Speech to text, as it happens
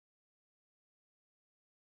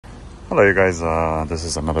Hello you guys, this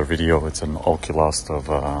is another video. It's an Oculus of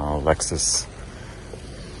Lexus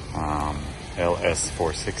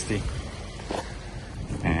LS460,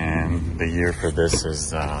 and the year for this is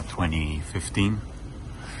 2015.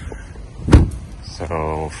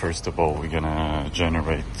 So first of all, we're gonna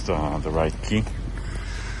generate the right key.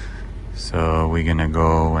 So we're gonna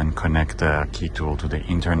go and connect the key tool to the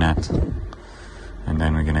internet, and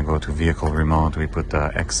then we're gonna go to vehicle remote. We put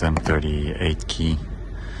the XM38 key,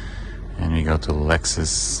 and we go to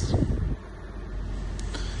Lexus,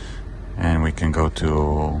 and we can go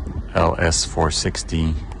to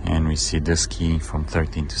LS460, and we see this key from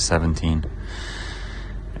 13 to 17.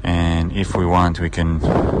 And if we want, we can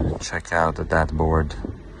check out that board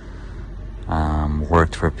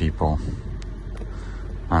worked for people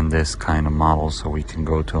on this kind of model, so we can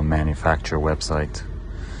go to a manufacturer website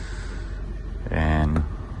and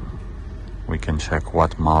we can check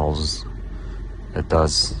what models it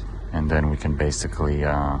does, and then we can basically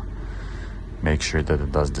make sure that it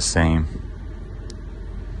does the same.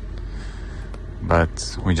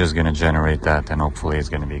 But we're just gonna generate that, and hopefully it's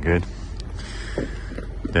gonna be good.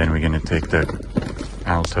 Then we're gonna take the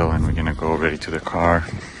Autel and we're gonna go already to the car.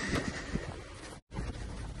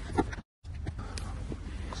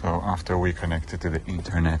 So after we connect it to the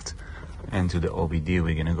internet and to the OBD,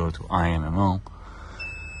 we're gonna go to IMMO.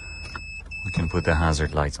 We can put the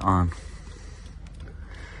hazard lights on,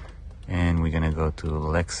 and we're gonna go to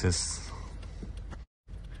Lexus.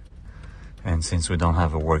 And since we don't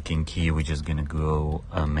have a working key, we're just gonna go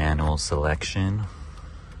a manual selection.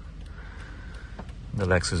 The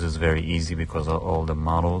Lexus is very easy because of all the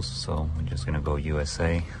models, so we're just gonna go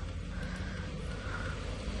USA.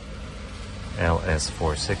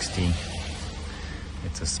 LS460.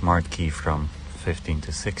 It's a smart key from 15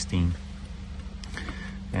 to 16.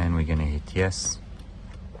 And we're gonna hit yes.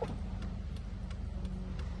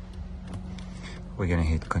 We're gonna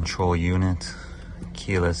hit control unit,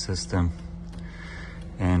 keyless system,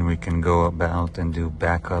 and we can go about and do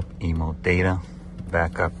backup emo data,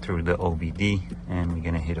 backup through the OBD, and we're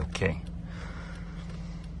gonna hit OK.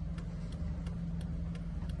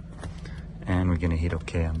 And we're gonna hit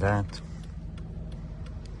OK on that.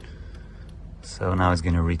 So now it's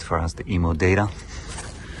gonna read for us the emo data.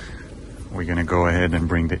 We're gonna go ahead and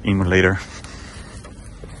bring the emulator.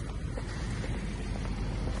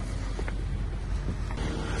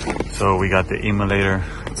 So we got the emulator.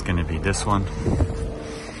 It's gonna be this one.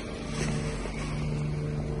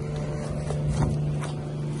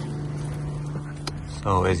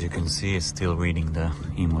 So as you can see, it's still reading the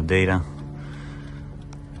emo data.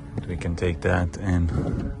 We can take that and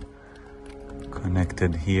connect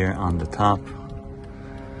it here on the top.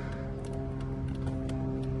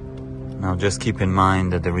 Now just keep in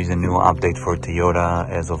mind that there is a new update for Toyota.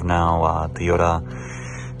 As of now, Toyota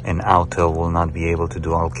and Autel will not be able to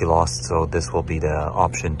do Oculus, so this will be the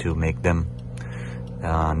option to make them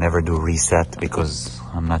never do reset, because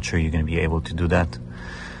I'm not sure you're gonna be able to do that.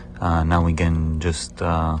 Now we can just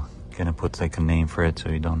gonna put like a name for it, so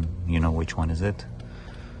you know which one is it.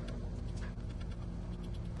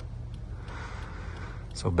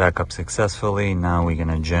 So backup successfully. Now we're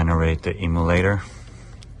gonna generate the emulator.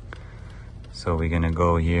 So we're gonna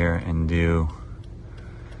go here and do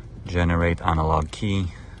generate analog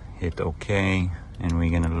key, hit OK, and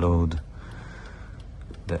we're gonna load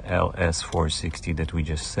the LS460 that we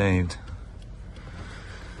just saved.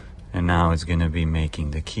 And now it's gonna be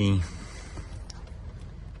making the key.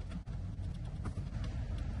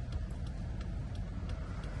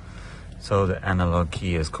 So the analog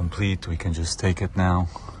key is complete. We can just take it now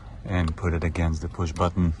and put it against the push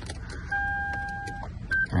button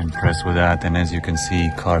and press with that, and as you can see,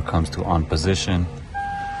 car comes to on position.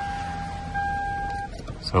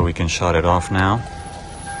 So we can shut it off now,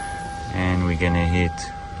 and we're gonna hit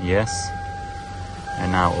yes,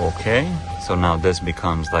 and now OK. So now this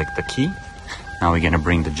becomes like the key. Now we're gonna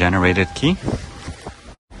bring the generated key.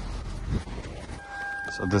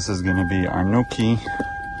 So this is gonna be our new key.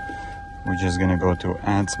 We're just gonna go to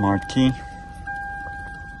add smart key.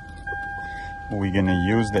 We're gonna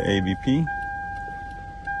use the ABP.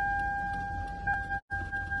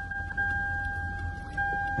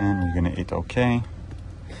 And we're gonna hit OK.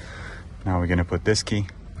 Now we're gonna put this key,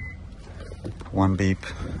 one beep,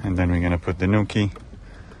 and then we're gonna put the new key.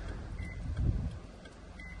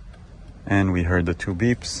 And we heard the two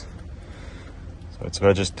beeps. So it's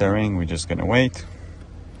registering, we're just gonna wait.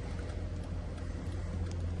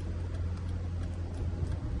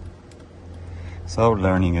 So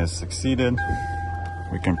learning has succeeded.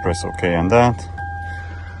 We can press OK on that.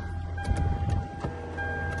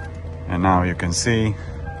 And now you can see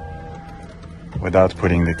without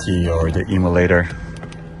putting the key or the emulator.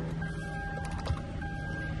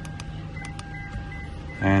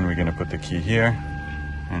 And we're gonna put the key here,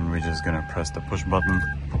 and we're just gonna press the push button,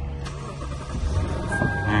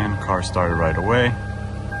 and car started right away.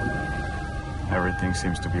 Everything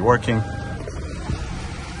seems to be working.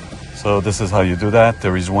 So this is how you do that.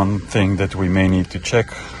 There is one thing that we may need to check.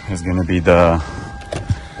 Is going to be the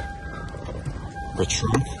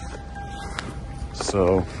trunk.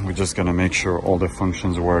 So we're just going to make sure all the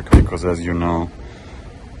functions work, because as you know,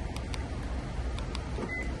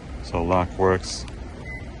 so lock works,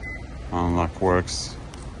 unlock works,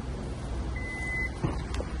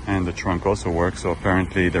 and the trunk also works. So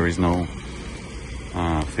apparently there is no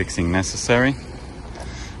fixing necessary.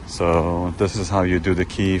 So this is how you do the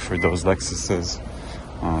key for those Lexuses.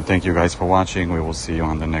 Thank you guys for watching. We will see you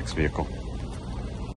on the next vehicle.